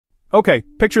Okay,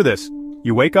 picture this.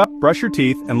 You wake up, brush your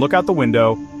teeth, and look out the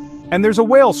window, and there's a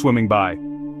whale swimming by.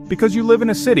 Because you live in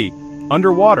a city,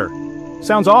 underwater.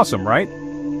 Sounds awesome, right?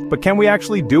 But can we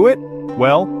actually do it?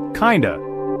 Well, kinda.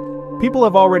 People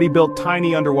have already built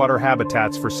tiny underwater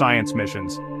habitats for science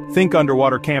missions. Think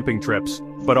underwater camping trips.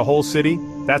 But a whole city?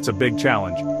 That's a big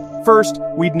challenge. First,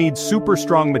 we'd need super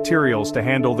strong materials to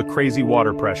handle the crazy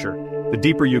water pressure. The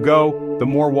deeper you go, the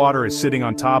more water is sitting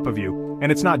on top of you,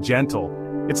 and it's not gentle.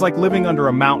 It's like living under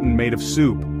a mountain made of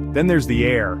soup. Then there's the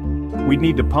air. We'd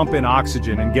need to pump in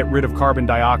oxygen and get rid of carbon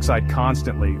dioxide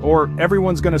constantly, or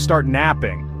everyone's gonna start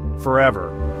napping. Forever.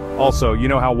 Also, you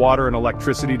know how water and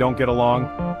electricity don't get along?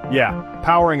 Yeah,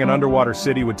 powering an underwater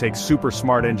city would take super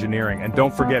smart engineering, and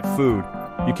don't forget food.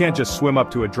 You can't just swim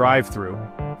up to a drive-thru.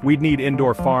 We'd need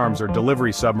indoor farms or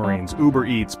delivery submarines, Uber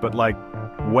Eats, but like,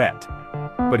 wet.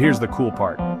 But here's the cool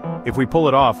part. If we pull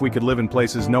it off, we could live in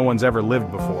places no one's ever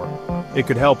lived before. It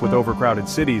could help with overcrowded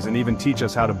cities and even teach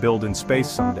us how to build in space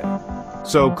someday.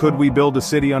 So could we build a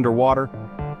city underwater?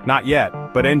 Not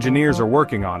yet, but engineers are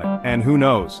working on it, and who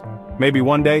knows? Maybe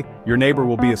one day, your neighbor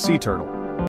will be a sea turtle.